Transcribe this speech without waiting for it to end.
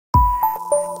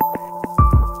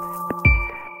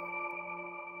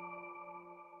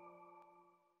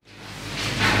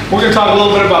We're going to talk a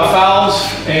little bit about fouls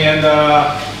and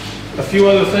a few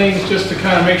other things just to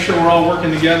kind of make sure we're all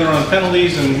working together on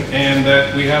penalties and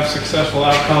that we have successful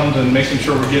outcomes and making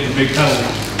sure we're getting big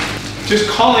penalties. Just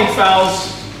calling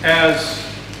fouls as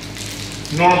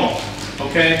normal,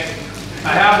 okay?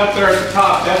 I have up there at the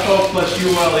top, FO plus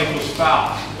UL equals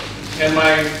foul. And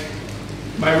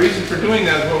my reason for doing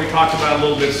that is what we talked about a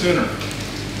little bit sooner.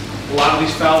 A lot of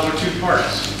these fouls are two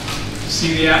parts.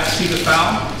 See the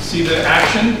foul, see the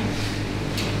action,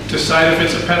 decide if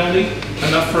it's a penalty,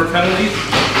 enough for a penalty,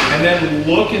 and then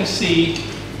look and see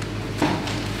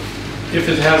if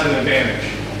it has an advantage.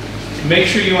 Make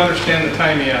sure you understand the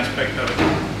timing aspect of it.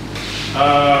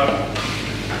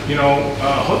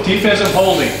 Defensive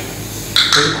holding.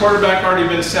 Has the quarterback already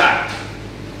been sacked?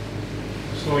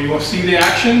 So you want to see the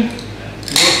action,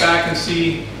 look back and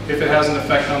see if it has an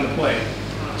effect on the play.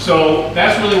 So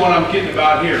that's really what I'm getting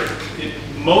about here.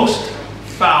 Most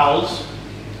fouls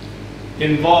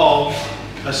involve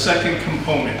a second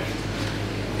component.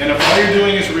 And if all you're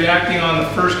doing is reacting on the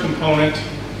first component,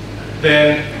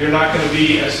 then you're not going to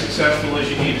be as successful as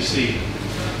you need to see.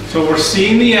 So we're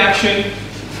seeing the action,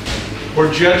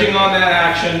 we're judging on that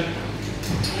action,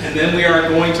 and then we are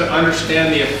going to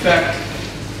understand the effect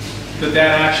that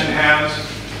that action has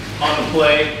on the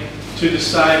play to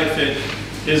decide if it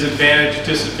is advantage,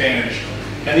 disadvantage.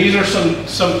 And these are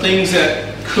some things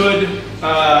that could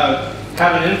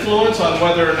have an influence on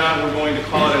whether or not we're going to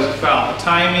call it as a foul. The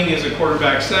timing, is a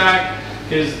quarterback sack?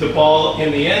 Is the ball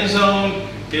in the end zone?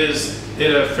 Is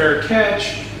it a fair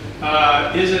catch?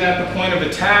 Is it at the point of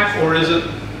attack or is it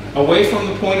away from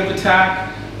the point of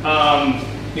attack?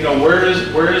 Where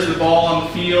is the ball on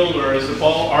the field, or is the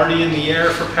ball already in the air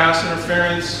for pass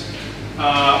interference?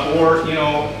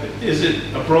 Is it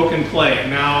a broken play?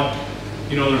 Now,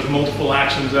 there's multiple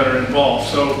actions that are involved.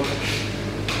 So,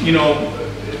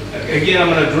 again, I'm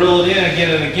going to drill it in again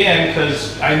and again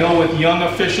because I know with young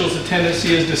officials the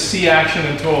tendency is to see action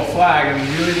and throw a flag, and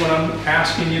really what I'm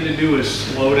asking you to do is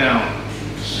slow down.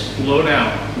 Slow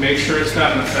down. Make sure it's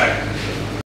got an effect.